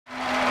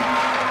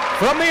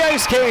From the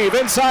Ice Cave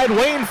inside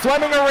Wayne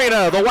Fleming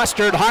Arena, the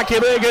Western Hockey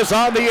League is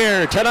on the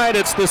air. Tonight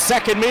it's the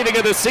second meeting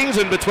of the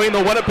season between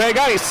the Winnipeg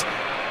Ice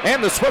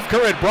and the Swift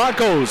Current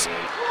Broncos.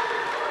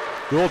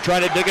 Gould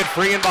trying to dig it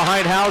free in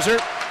behind Hauser.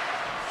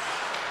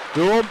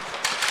 Gould,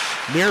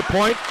 near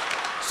point.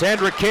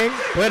 Sandra King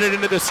put it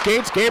into the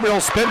skates.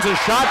 Gabriel spins his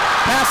shot.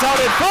 Pass out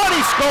in front,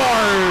 he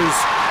scores!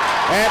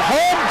 At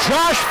home,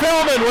 Josh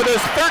Fillman with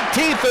his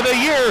 13th of the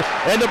year,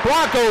 and the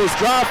Broncos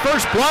draw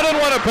first blood in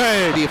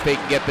Winnipeg. See if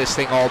they can get this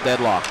thing all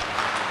deadlocked.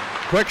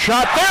 Quick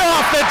shot there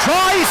off the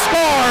try, he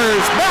scores!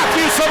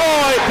 Matthew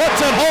Savoy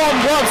puts it home,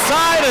 glove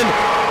side, and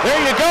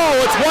there you go,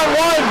 it's 1-1.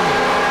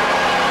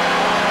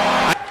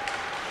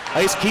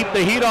 Ice keep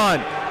the heat on.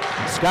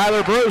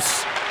 Skylar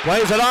Bruce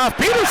plays it off.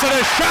 Peterson,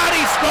 a shot,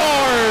 he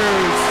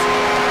scores!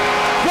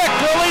 Quick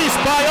release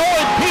by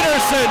Owen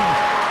Peterson.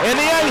 And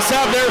the Ice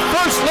have their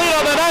first lead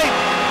on the night.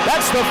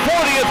 That's the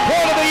 40th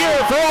point of the year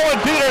for Owen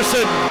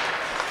Peterson.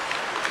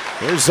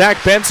 Here's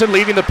Zach Benson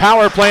leading the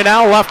power play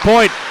now, left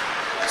point.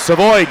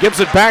 Savoy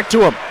gives it back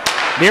to him.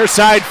 Near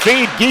side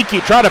feed,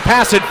 Geekie trying to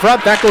pass in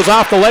front. That goes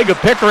off the leg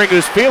of Pickering,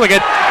 who's feeling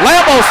it.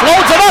 Lambos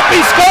loads it up, he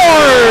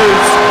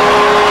scores!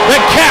 The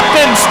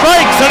captain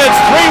strikes, and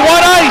it's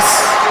 3-1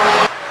 Ice.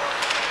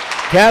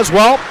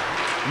 Caswell,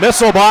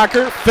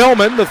 Misselbacher,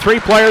 Fillman, the three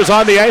players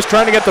on the ice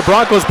trying to get the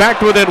Broncos back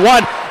to within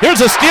one.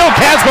 Here's a steal,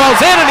 Caswell's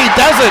in and he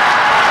does it.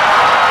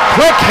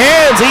 Quick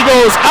hands, he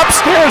goes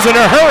upstairs in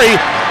a hurry,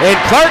 and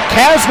Clark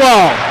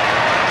Caswell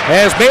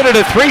has made it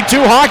a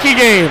 3-2 hockey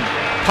game.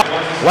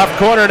 Left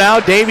corner now,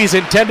 Davies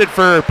intended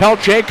for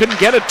Pelche, couldn't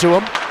get it to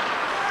him.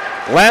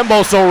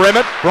 Lambos will rim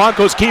it,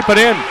 Broncos keep it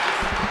in.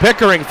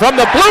 Pickering from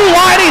the blue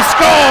line, he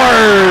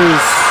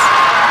scores!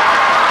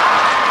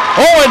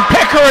 Owen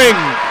Pickering!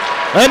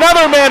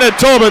 Another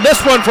Manitoban,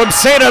 this one from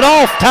St.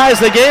 Adolphe, ties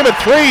the game at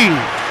 3.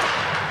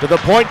 To the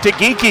point to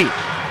Geekie.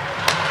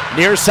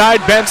 Near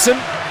side Benson,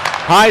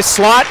 high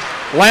slot,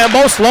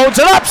 Lambos loads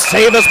it up,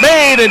 save is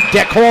made, and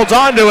Dick holds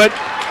on to it.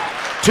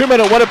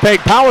 2-minute Winnipeg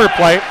power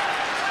play.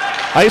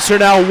 Ice are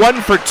now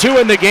 1 for 2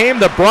 in the game.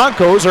 The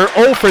Broncos are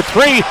 0 for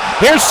 3.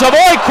 Here's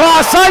Savoy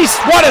cross ice,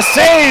 what a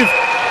save!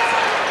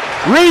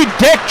 Reed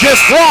Dick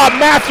just robbed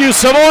Matthew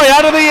Savoy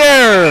out of the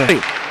air.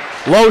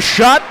 Low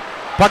shot,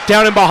 puck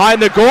down in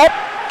behind the goal.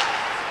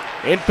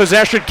 In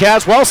possession,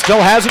 Caswell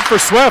still has it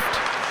for Swift.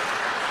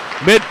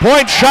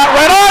 Midpoint shot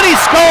right on, he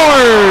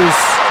scores!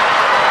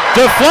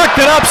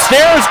 Deflected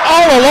upstairs,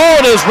 all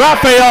alone is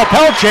Raphael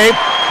Pelche,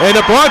 and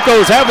the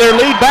Broncos have their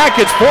lead back,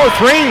 it's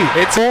 4-3.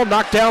 It's all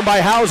knocked down by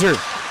Hauser.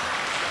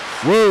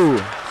 Woo,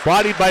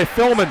 bodied by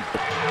Fillman.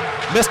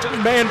 Missed it,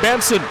 man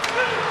Benson.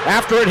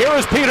 After it, here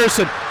is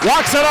Peterson.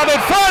 Walks it on in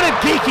front, and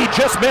Geekie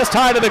just missed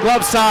high to the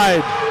glove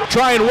side.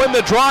 Try and win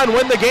the draw and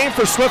win the game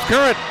for Swift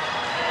Current.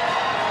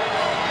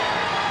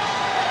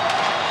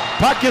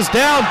 Puck is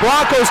down,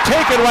 Broncos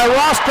taken by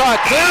Rostock,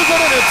 clears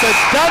it, and it's a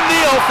done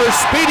deal for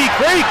Speedy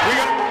Creek.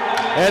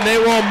 And they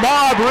will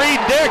mob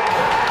Reed Dick.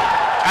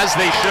 As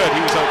they should,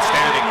 he was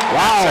outstanding.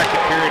 Wow.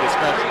 Second period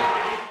especially.